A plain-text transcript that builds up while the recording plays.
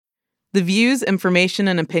The views, information,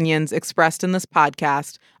 and opinions expressed in this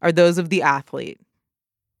podcast are those of the athlete.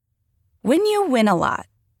 When you win a lot,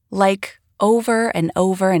 like over and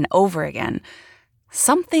over and over again,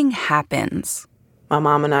 something happens. My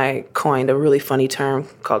mom and I coined a really funny term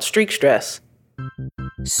called streak stress.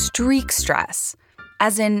 Streak stress,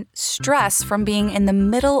 as in stress from being in the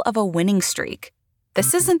middle of a winning streak.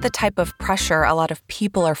 This isn't the type of pressure a lot of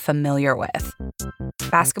people are familiar with.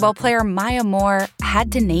 Basketball player Maya Moore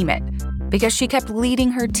had to name it because she kept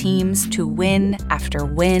leading her teams to win after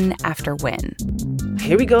win after win.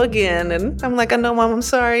 Here we go again. And I'm like, I know, Mom, I'm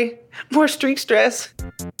sorry. More streak stress.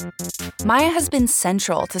 Maya has been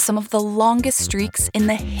central to some of the longest streaks in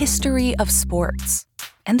the history of sports.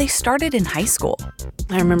 And they started in high school.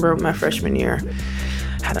 I remember my freshman year,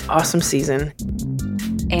 had an awesome season.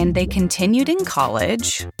 And they continued in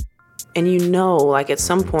college. And like at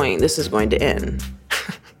some point, this is going to end.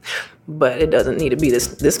 But it doesn't need to be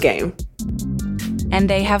this game. And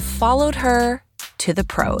they have followed her to the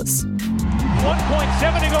pros.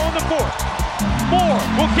 1.7 to go in the fourth. Moore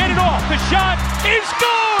will get it off. The shot is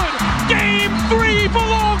good! Game 3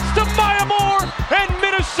 belongs to Maya Moore and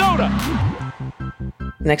Minnesota.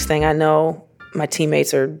 Next thing I know, my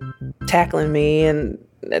teammates are tackling me and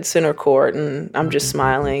at center court, and I'm just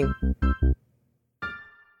smiling.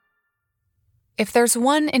 If there's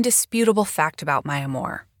one indisputable fact about Maya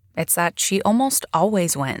Moore, it's that she almost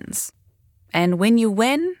always wins. And when you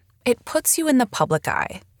win, it puts you in the public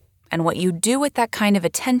eye. And what you do with that kind of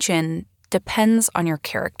attention depends on your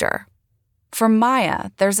character. For Maya,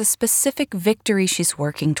 there's a specific victory she's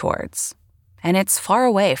working towards, and it's far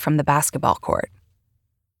away from the basketball court.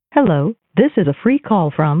 Hello, this is a free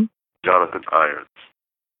call from Jonathan Irons,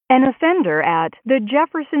 an offender at the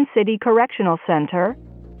Jefferson City Correctional Center.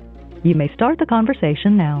 You may start the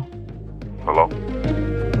conversation now. Hello?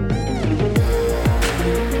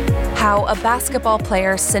 How a basketball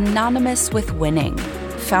player synonymous with winning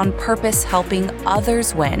found purpose helping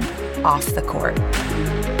others win off the court.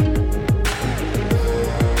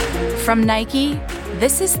 From Nike,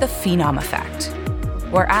 this is the Phenom Effect,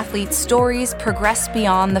 where athletes' stories progress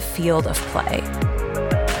beyond the field of play.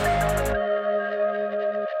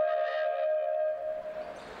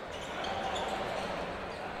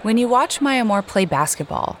 When you watch Maya Moore play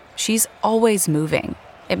basketball, she's always moving.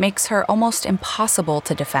 It makes her almost impossible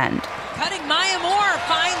to defend. Cutting Maya Moore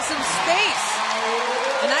finds some space.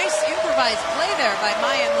 A nice improvised play there by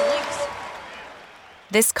Maya and the Lynx.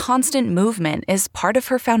 This constant movement is part of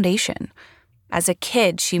her foundation. As a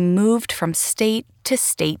kid, she moved from state to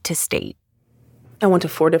state to state. I went to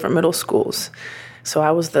 4 different middle schools. So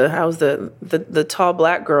I was the tall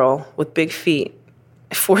black girl with big feet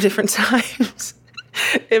 4 different times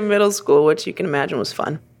in middle school, which you can imagine was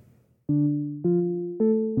fun.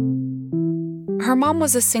 Her mom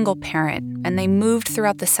was a single parent, and they moved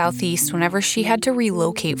throughout the Southeast whenever she had to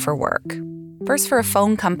relocate for work. First for a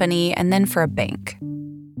phone company, and then for a bank.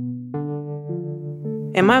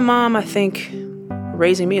 And my mom, I think,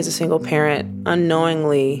 raising me as a single parent,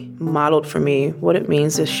 unknowingly modeled for me what it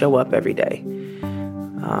means to show up every day.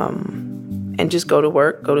 And just go to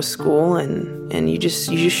work, go to school, and you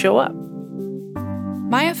just show up.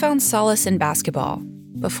 Maya found solace in basketball.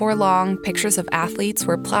 Before long, pictures of athletes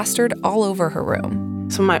were plastered all over her room.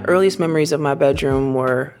 Some of my earliest memories of my bedroom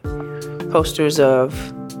were posters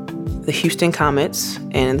of the Houston Comets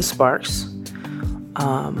and the Sparks,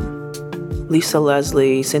 Lisa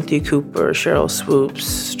Leslie, Cynthia Cooper, Cheryl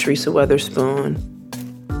Swoops, Teresa Weatherspoon.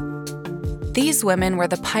 These women were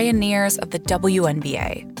the pioneers of the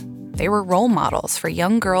WNBA. They were role models for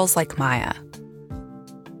young girls like Maya.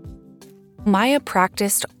 Maya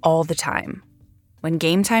practiced all the time. When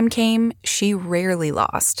game time came, she rarely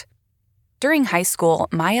lost. During high school,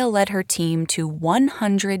 Maya led her team to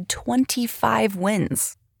 125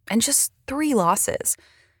 wins and just 3 losses.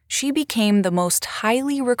 She became the most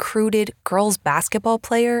highly recruited girls basketball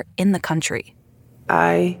player in the country.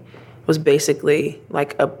 I was basically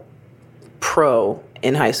like a pro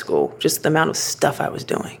in high school, just the amount of stuff I was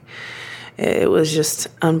doing. It was just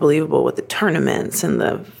unbelievable with the tournaments and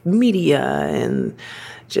the media and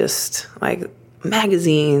just like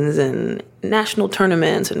magazines and national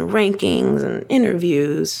tournaments and rankings and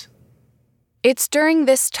interviews. It's during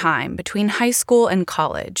this time between high school and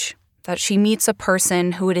college that she meets a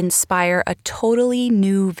person who would inspire a totally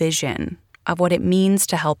new vision of what it means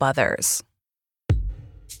to help others.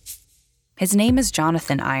 His name is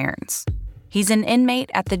Jonathan Irons. He's an inmate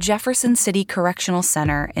at the Jefferson City Correctional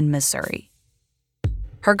Center in Missouri.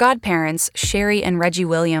 Her godparents, Sherry and Reggie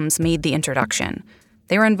Williams, made the introduction.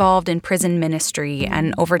 They were involved in prison ministry,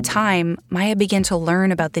 and over time, Maya began to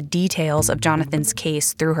learn about the details of Jonathan's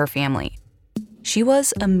case through her family. She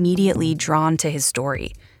was immediately drawn to his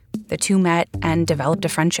story. The two met and developed a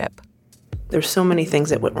friendship. There's so many things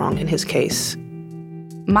that went wrong in his case.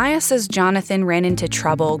 Maya says Jonathan ran into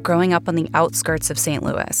trouble growing up on the outskirts of St.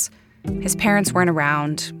 Louis. His parents weren't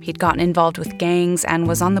around, he'd gotten involved with gangs, and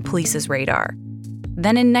was on the police's radar.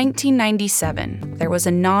 Then in 1997, there was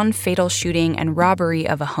a non-fatal shooting and robbery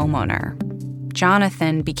of a homeowner.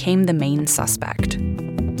 Jonathan became the main suspect.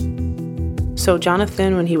 So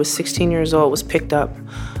Jonathan, when he was 16 years old, was picked up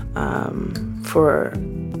for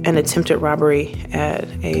an attempted robbery at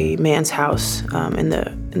a man's house in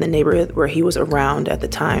the neighborhood where he was around at the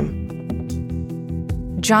time.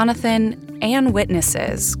 Jonathan and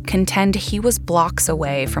witnesses contend he was blocks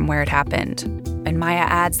away from where it happened. And Maya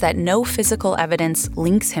adds that no physical evidence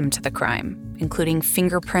links him to the crime, including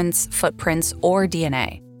fingerprints, footprints, or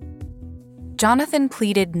DNA. Jonathan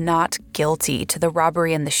pleaded not guilty to the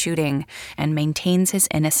robbery and the shooting and maintains his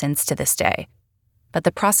innocence to this day. But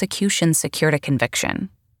the prosecution secured a conviction.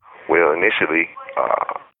 Well, initially,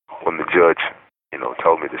 when the judge,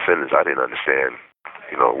 told me the sentence, I didn't understand,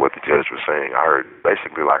 what the judge was saying. I heard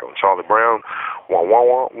basically like on Charlie Brown, wah, wah,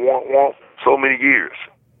 wah, wah, wah, so many years.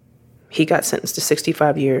 He got sentenced to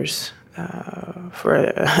 65 years for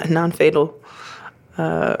a non-fatal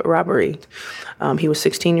robbery. He was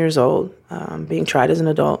 16 years old, being tried as an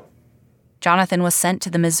adult. Jonathan was sent to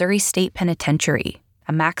the Missouri State Penitentiary,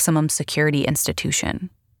 a maximum security institution.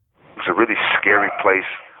 It was a really scary place.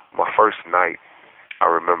 My first night, I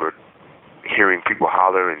remember hearing people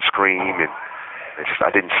holler and scream, and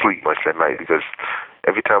I didn't sleep much that night because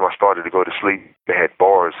every time I started to go to sleep, they had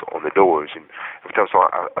bars on the doors, and every time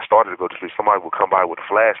I started to go to sleep, somebody would come by with a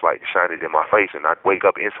flashlight and shine it in my face, and I'd wake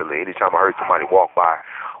up instantly anytime I heard somebody walk by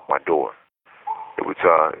my door. It was,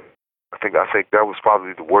 I think that was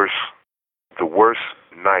probably the worst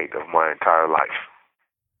night of my entire life.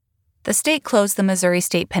 The state closed the Missouri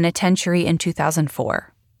State Penitentiary in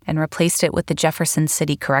 2004 and replaced it with the Jefferson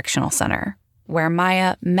City Correctional Center, where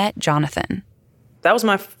Maya met Jonathan. That was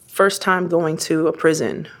my first time going to a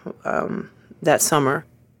prison that summer.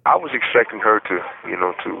 I was expecting her to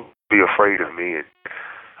be afraid of me and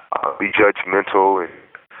be judgmental, and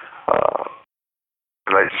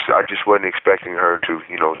I just wasn't expecting her to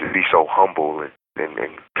be so humble and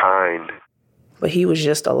kind. But he was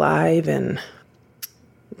just alive and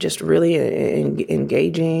just really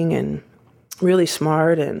engaging and really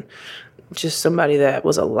smart and just somebody that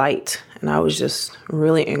was a light. And I was just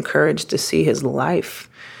really encouraged to see his life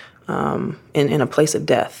in a place of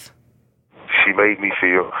death. She made me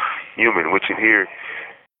feel human, which in here,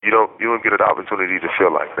 you don't get an opportunity to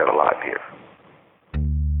feel like that a lot here.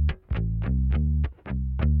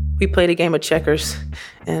 We played a game of checkers,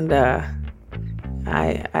 and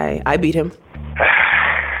I beat him.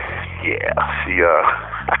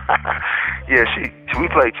 We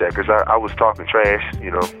played checkers. I was talking trash,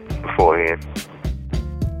 beforehand.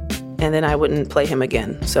 And then I wouldn't play him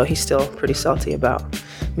again, so he's still pretty salty about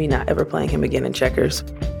me not ever playing him again in checkers.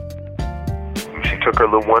 She took her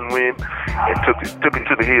little one win and took it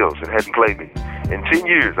to the hills and hadn't played me. In 10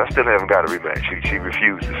 years, I still haven't got a rematch. She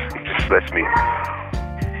refuses. It just lets me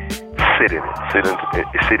sit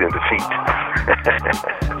in defeat.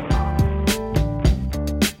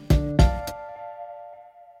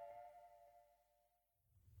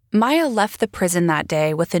 Maya left the prison that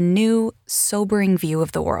day with a new, sobering view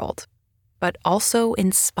of the world, but also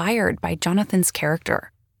inspired by Jonathan's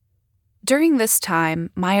character. During this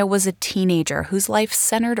time, Maya was a teenager whose life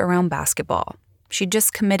centered around basketball. She'd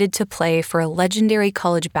just committed to play for a legendary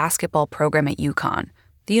college basketball program at UConn,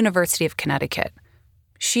 the University of Connecticut.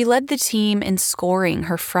 She led the team in scoring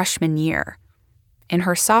her freshman year. In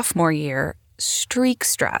her sophomore year, streak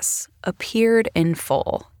stress appeared in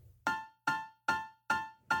full.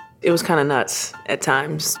 It was kind of nuts at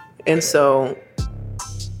times. And so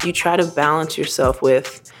you try to balance yourself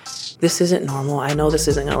with, this isn't normal. I know this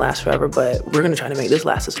isn't going to last forever, but we're going to try to make this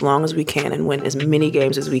last as long as we can and win as many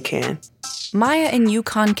games as we can. Maya and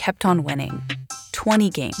UConn kept on winning.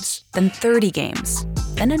 20 games, then 30 games,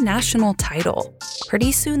 then a national title.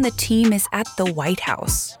 Pretty soon the team is at the White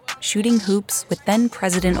House, shooting hoops with then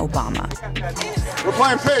President Obama. We're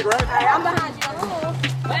playing pig, right? Hey, I'm behind you.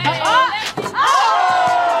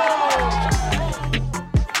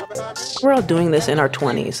 We're all doing this in our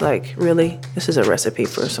 20s. Like, really? This is a recipe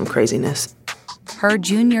for some craziness. Her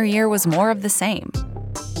junior year was more of the same.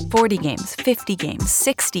 40 games, 50 games,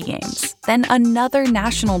 60 games, then another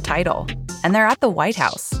national title. And they're at the White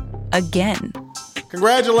House. Again.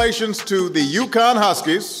 Congratulations to the UConn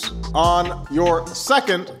Huskies on your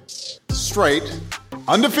second straight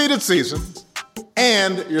undefeated season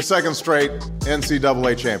and your second straight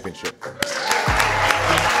NCAA championship.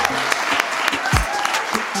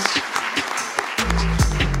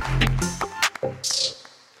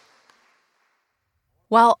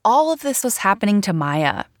 While all of this was happening to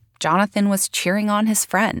Maya, Jonathan was cheering on his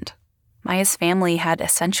friend. Maya's family had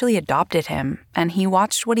essentially adopted him, and he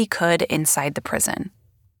watched what he could inside the prison.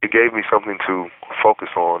 It gave me something to focus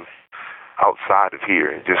on outside of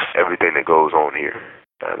here and just everything that goes on here.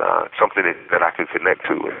 And something that I could connect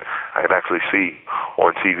to and I could actually see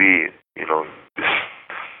on TV,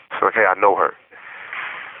 just like, hey, I know her.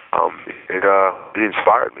 It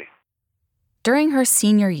inspired me. During her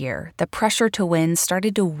senior year, the pressure to win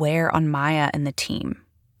started to wear on Maya and the team.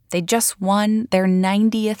 They just won their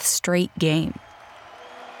 90th straight game.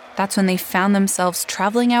 That's when they found themselves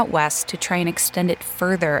traveling out west to try and extend it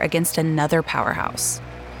further against another powerhouse,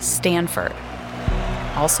 Stanford.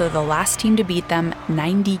 Also the last team to beat them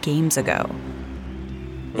 90 games ago.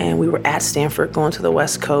 And we were at Stanford going to the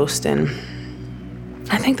West Coast, and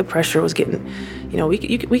I think the pressure was getting, we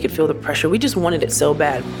could feel the pressure. We just wanted it so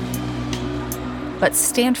bad. But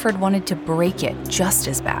Stanford wanted to break it just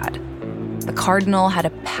as bad. The Cardinal had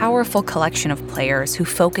a powerful collection of players who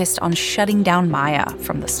focused on shutting down Maya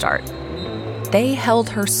from the start. They held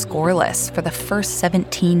her scoreless for the first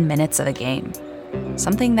 17 minutes of the game,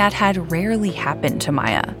 something that had rarely happened to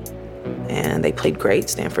Maya. And they played great.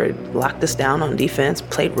 Stanford locked us down on defense,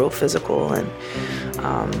 played real physical, and,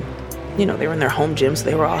 they were in their home gym, so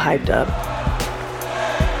they were all hyped up.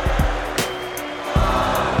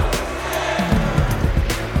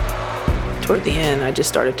 Toward the end, I just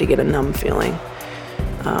started to get a numb feeling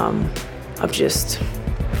of just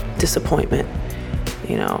disappointment.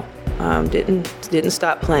 Didn't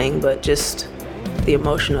stop playing, but just the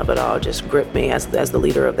emotion of it all just gripped me as the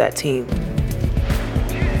leader of that team.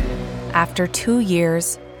 After 2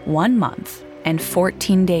 years, 1 month, and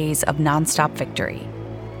 14 days of nonstop victory,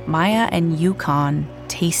 Maya and UConn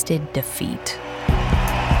tasted defeat.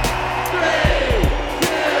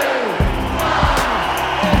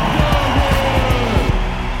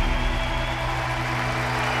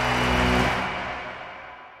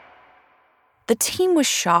 The team was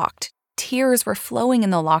shocked. Tears were flowing in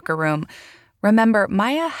the locker room. Remember,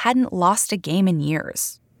 Maya hadn't lost a game in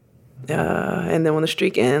years. And then when the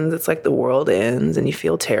streak ends, it's like the world ends and you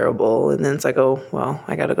feel terrible. And then it's like, oh, well,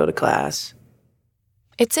 I got to go to class.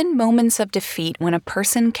 It's in moments of defeat when a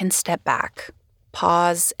person can step back,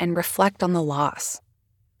 pause, and reflect on the loss.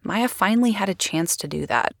 Maya finally had a chance to do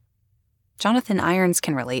that. Jonathan Irons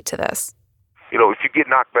can relate to this. If you get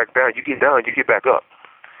knocked back down, you get down, you get back up.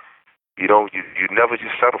 You never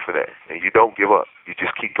just settle for that, and you don't give up. You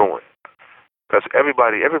just keep going. Because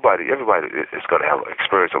everybody is going to have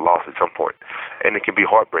experience a loss at some point, and it can be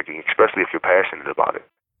heartbreaking, especially if you're passionate about it.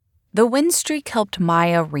 The win streak helped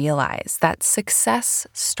Maya realize that success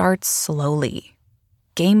starts slowly,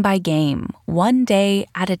 game by game, one day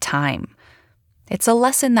at a time. It's a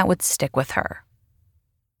lesson that would stick with her.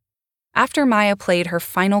 After Maya played her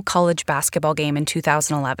final college basketball game in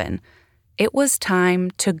 2011, it was time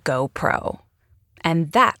to go pro.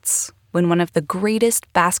 And that's when one of the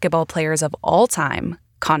greatest basketball players of all time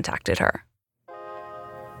contacted her.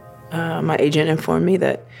 My agent informed me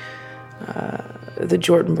that the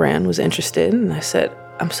Jordan brand was interested, and I said,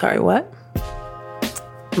 I'm sorry, what?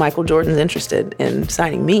 Michael Jordan's interested in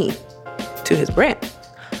signing me to his brand.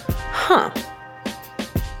 Huh.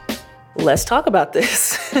 Let's talk about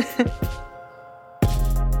this.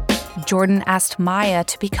 Jordan asked Maya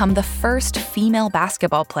to become the first female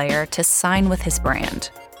basketball player to sign with his brand.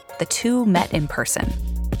 The two met in person.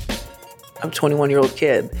 I'm a 21-year-old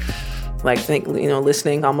kid.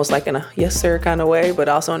 Listening almost like in a yes, sir kind of way, but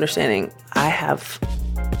also understanding I have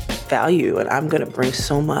value and I'm going to bring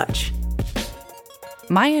so much.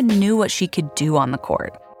 Maya knew what she could do on the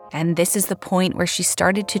court. And this is the point where she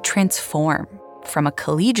started to transform from a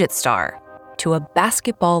collegiate star to a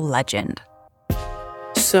basketball legend.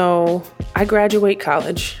 So I graduate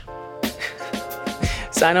college,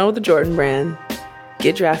 sign on with the Jordan brand,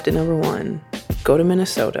 get drafted #1, go to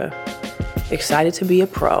Minnesota, excited to be a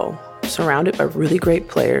pro, surrounded by really great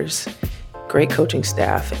players, great coaching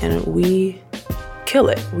staff, and we kill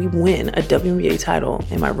it. We win a WNBA title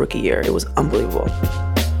in my rookie year. It was unbelievable.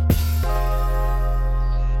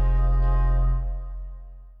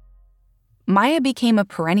 Maya became a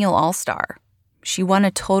perennial all-star. She won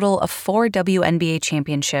a total of 4 WNBA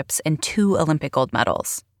championships and 2 Olympic gold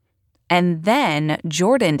medals. And then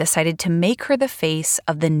Jordan decided to make her the face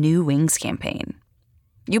of the New Wings campaign.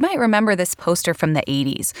 You might remember this poster from the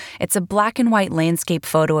 80s. It's a black and white landscape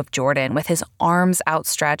photo of Jordan with his arms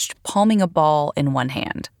outstretched, palming a ball in one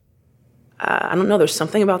hand. I don't know, there's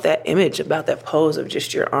something about that image, about that pose of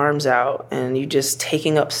just your arms out and you just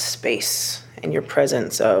taking up space in your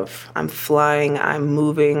presence of I'm flying, I'm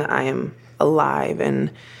moving, I am alive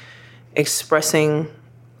and expressing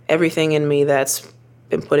everything in me that's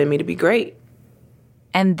been put in me to be great.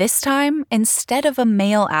 And this time, instead of a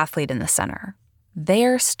male athlete in the center,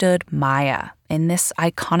 there stood Maya in this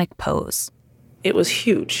iconic pose. It was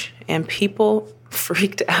huge, and people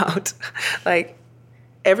freaked out. Like,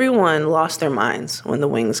 everyone lost their minds when the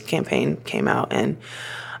Wings campaign came out, and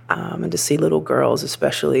to see little girls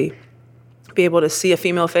especially be able to see a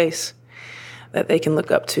female face that they can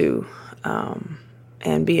look up to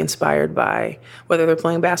and be inspired by, whether they're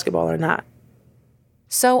playing basketball or not.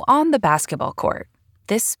 So on the basketball court,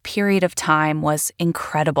 this period of time was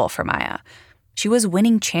incredible for Maya. She was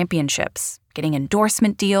winning championships, getting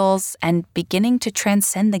endorsement deals, and beginning to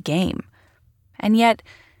transcend the game. And yet,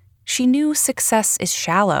 she knew success is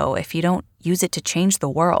shallow if you don't use it to change the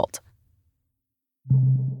world.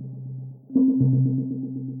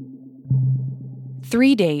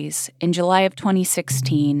 Three days in July of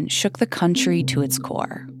 2016 shook the country to its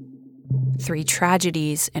core. 3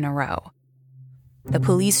 tragedies in a row. The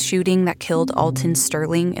police shooting that killed Alton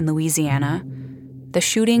Sterling in Louisiana, the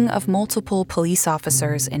shooting of multiple police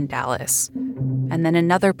officers in Dallas, and then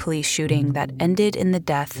another police shooting that ended in the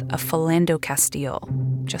death of Philando Castile,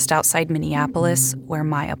 just outside Minneapolis, where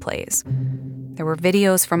Maya plays. There were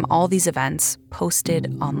videos from all these events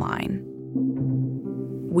posted online.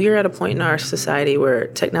 We're at a point in our society where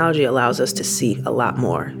technology allows us to see a lot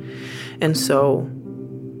more. And so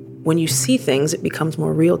when you see things, it becomes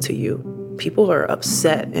more real to you. People are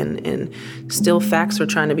upset and still facts are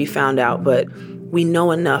trying to be found out, but we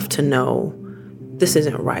know enough to know this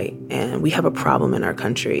isn't right and we have a problem in our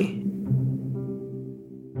country.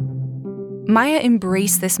 Maya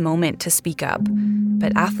embraced this moment to speak up,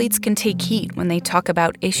 but athletes can take heat when they talk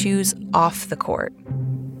about issues off the court.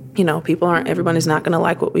 You know, everybody's not going to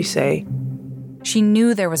like what we say. She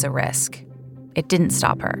knew there was a risk. It didn't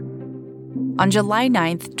stop her. On July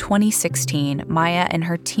 9th, 2016, Maya and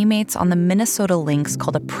her teammates on the Minnesota Lynx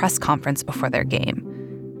called a press conference before their game.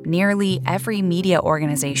 Nearly every media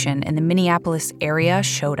organization in the Minneapolis area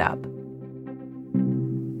showed up.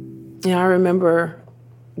 Yeah, I remember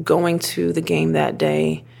going to the game that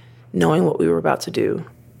day, knowing what we were about to do.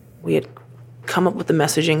 We had come up with the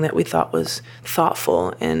messaging that we thought was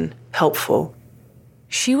thoughtful and helpful.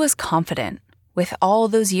 She was confident with all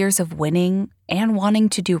those years of winning and wanting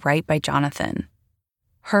to do right by Jonathan.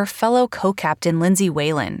 Her fellow co-captain, Lindsay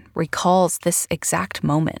Whalen, recalls this exact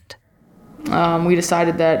moment. We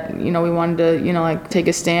decided that, we wanted to, take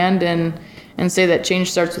a stand and say that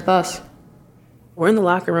change starts with us. We're in the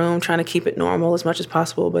locker room trying to keep it normal as much as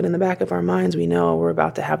possible, but in the back of our minds, we know we're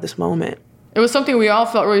about to have this moment. It was something we all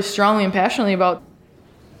felt really strongly and passionately about.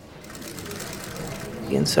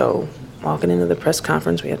 And so, walking into the press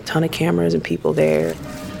conference, we had a ton of cameras and people there.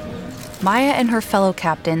 Maya and her fellow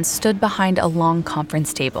captains stood behind a long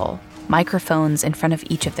conference table, microphones in front of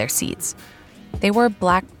each of their seats. They wore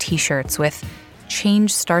black T-shirts with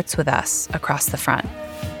 "Change Starts With Us" across the front.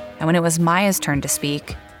 And when it was Maya's turn to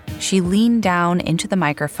speak, she leaned down into the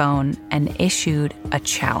microphone and issued a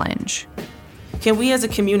challenge. Can we as a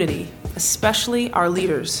community, especially our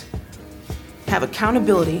leaders, have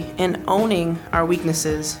accountability in owning our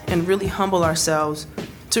weaknesses and really humble ourselves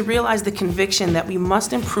to realize the conviction that we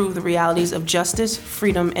must improve the realities of justice,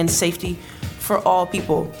 freedom, and safety for all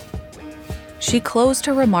people? She closed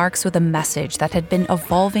her remarks with a message that had been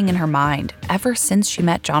evolving in her mind ever since she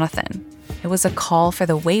met Jonathan. It was a call for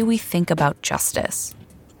the way we think about justice.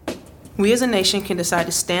 We as a nation can decide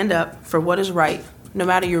to stand up for what is right, no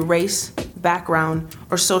matter your race, background,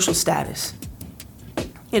 or social status.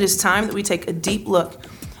 It is time that we take a deep look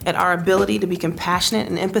at our ability to be compassionate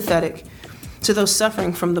and empathetic to those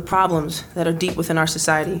suffering from the problems that are deep within our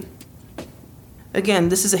society. Again,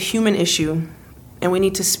 this is a human issue, and we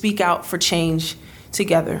need to speak out for change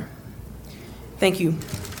together. Thank you.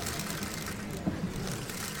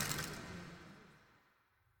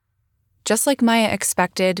 Just like Maya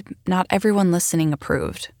expected, not everyone listening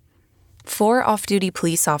approved. 4 off-duty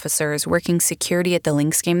police officers working security at the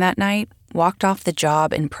Lynx game that night walked off the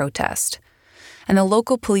job in protest. And the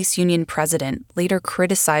local police union president later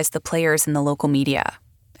criticized the players in the local media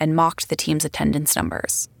and mocked the team's attendance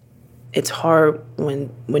numbers. It's hard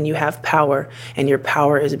when you have power and your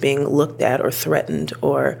power is being looked at or threatened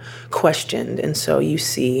or questioned. And so you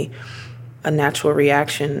see a natural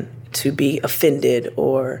reaction to be offended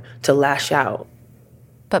or to lash out.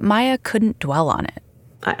 But Maya couldn't dwell on it.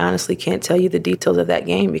 I honestly can't tell you the details of that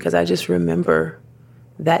game because I just remember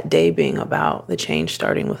that day being about the change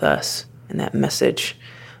starting with us and that message.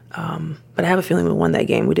 But I have a feeling we won that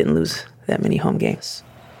game. We didn't lose that many home games.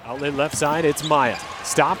 Outlet left side, it's Maya.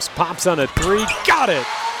 Stops, pops on a three, got it!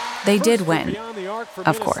 They did win,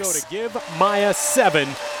 of course. Give Maya 7.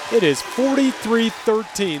 It is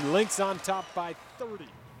 43-13. Lynx on top by 30.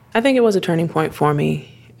 I think it was a turning point for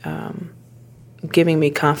me, giving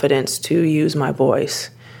me confidence to use my voice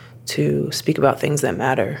to speak about things that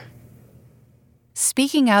matter.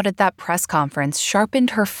 Speaking out at that press conference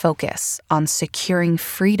sharpened her focus on securing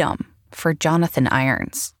freedom for Jonathan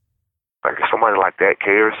Irons. Like, if somebody like that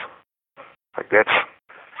cares, like, that's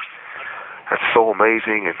so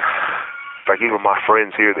amazing. And, like, even my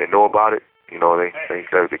friends here that know about it, you know, they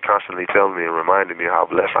constantly telling me and reminding me how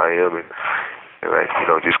blessed I am. And like, you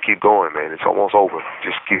know, just keep going, man. It's almost over.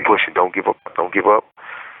 Just keep pushing. Don't give up. Don't give up.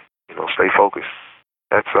 You know, stay focused.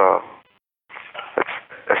 That's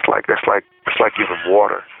like giving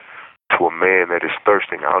water to a man that is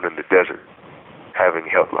thirsting out in the desert, having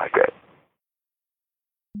help like that.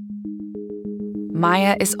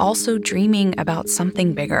 Maya is also dreaming about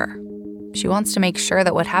something bigger. She wants to make sure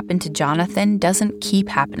that what happened to Jonathan doesn't keep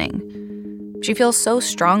happening. She feels so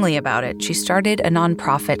strongly about it, she started a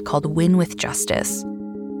nonprofit called Win with Justice.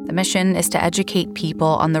 The mission is to educate people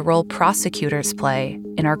on the role prosecutors play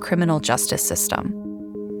in our criminal justice system.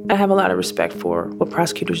 I have a lot of respect for what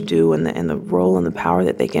prosecutors do and the role and the power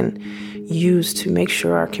that they can use to make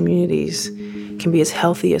sure our communities can be as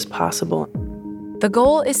healthy as possible. The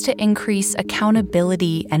goal is to increase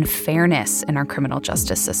accountability and fairness in our criminal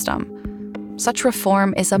justice system. Such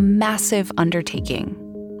reform is a massive undertaking,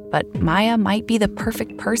 but Maya might be the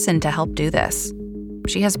perfect person to help do this.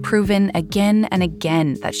 She has proven again and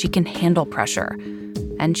again that she can handle pressure,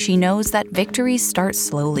 and she knows that victories start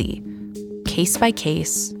slowly, case by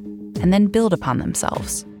case, and then build upon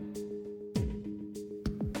themselves.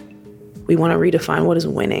 We want to redefine what does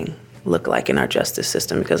winning look like in our justice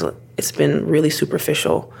system, because it's been really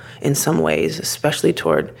superficial in some ways, especially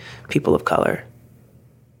toward people of color.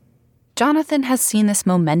 Jonathan has seen this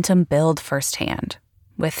momentum build firsthand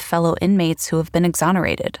with fellow inmates who have been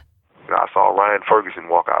exonerated. I saw Ryan Ferguson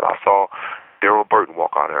walk out. I saw Daryl Burton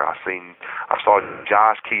walk out there. I saw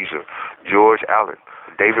Josh Keezer, George Allen,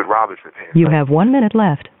 David Robinson. You have 1 minute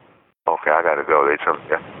left. Okay, I gotta go. They tell me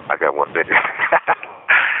I got 1 minute.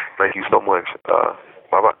 Thank you so much.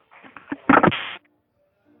 Bye-bye.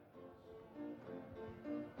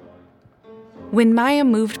 When Maya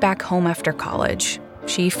moved back home after college,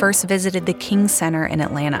 she first visited the King Center in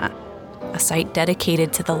Atlanta, a site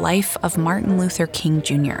dedicated to the life of Martin Luther King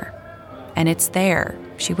Jr. And it's there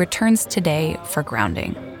she returns today for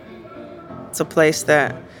grounding. It's a place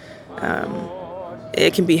that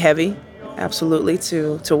it can be heavy, absolutely,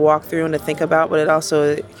 to walk through and to think about, but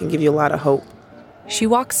it can give you a lot of hope. She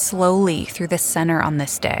walks slowly through the center on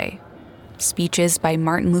this day. Speeches by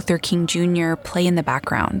Martin Luther King Jr. play in the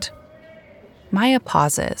background. Maya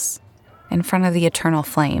pauses in front of the eternal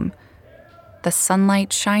flame. The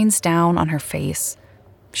sunlight shines down on her face.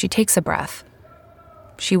 She takes a breath.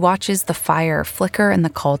 She watches the fire flicker in the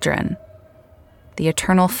cauldron. The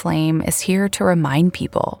eternal flame is here to remind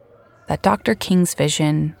people that Dr. King's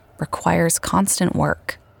vision requires constant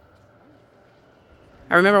work.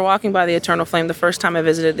 I remember walking by the eternal flame the first time I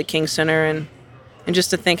visited the King Center, and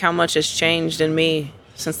just to think how much has changed in me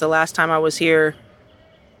since the last time I was here.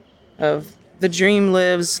 Of the dream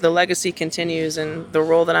lives, the legacy continues, and the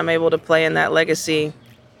role that I'm able to play in that legacy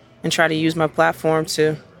and try to use my platform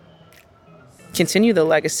to continue the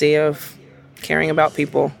legacy of caring about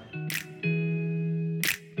people.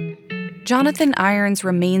 Jonathan Irons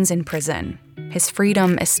remains in prison. His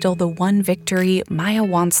freedom is still the one victory Maya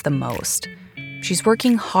wants the most. She's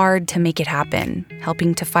working hard to make it happen,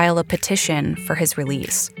 helping to file a petition for his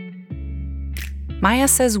release. Maya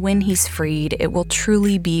says when he's freed, it will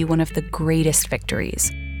truly be one of the greatest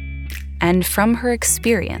victories. And from her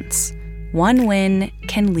experience, one win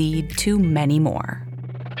can lead to many more.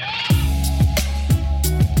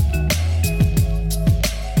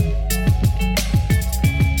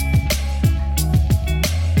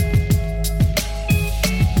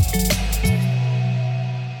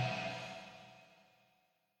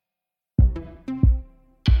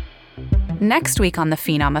 Next week on The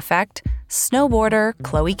Phenom Effect, snowboarder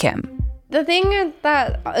Chloe Kim. The thing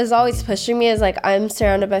that is always pushing me is, like, I'm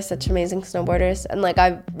surrounded by such amazing snowboarders, and, like,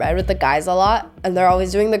 I've ride with the guys a lot, and they're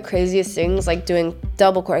always doing the craziest things, like doing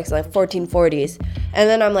double corks, like 1440s. And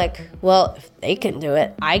then I'm like, well, if they can do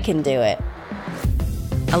it, I can do it.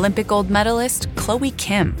 Olympic gold medalist Chloe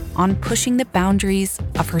Kim on pushing the boundaries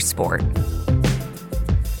of her sport.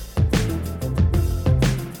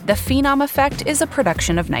 The Phenom Effect is a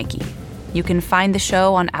production of Nike. You can find the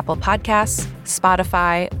show on Apple Podcasts,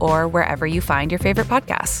 Spotify, or wherever you find your favorite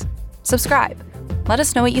podcasts. Subscribe. Let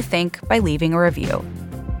us know what you think by leaving a review.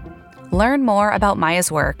 Learn more about Maya's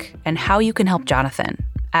work and how you can help Jonathan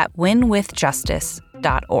at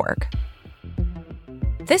winwithjustice.org.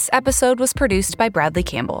 This episode was produced by Bradley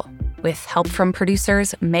Campbell, with help from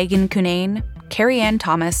producers Megan Cunane, Carrie Ann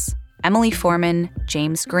Thomas, Emily Foreman,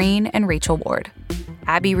 James Green, and Rachel Ward.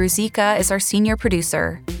 Abby Ruzicka is our senior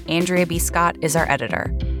producer. Andrea B. Scott is our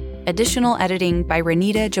editor. Additional editing by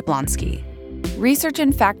Renita Jablonski. Research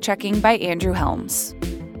and fact-checking by Andrew Helms.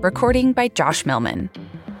 Recording by Josh Millman.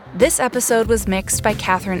 This episode was mixed by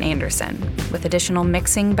Katherine Anderson, with additional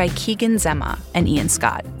mixing by Keegan Zema and Ian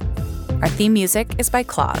Scott. Our theme music is by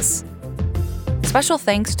Claus. Special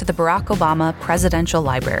thanks to the Barack Obama Presidential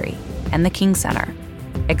Library and the King Center.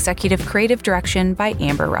 Executive creative direction by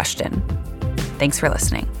Amber Rushton. Thanks for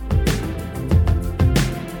listening.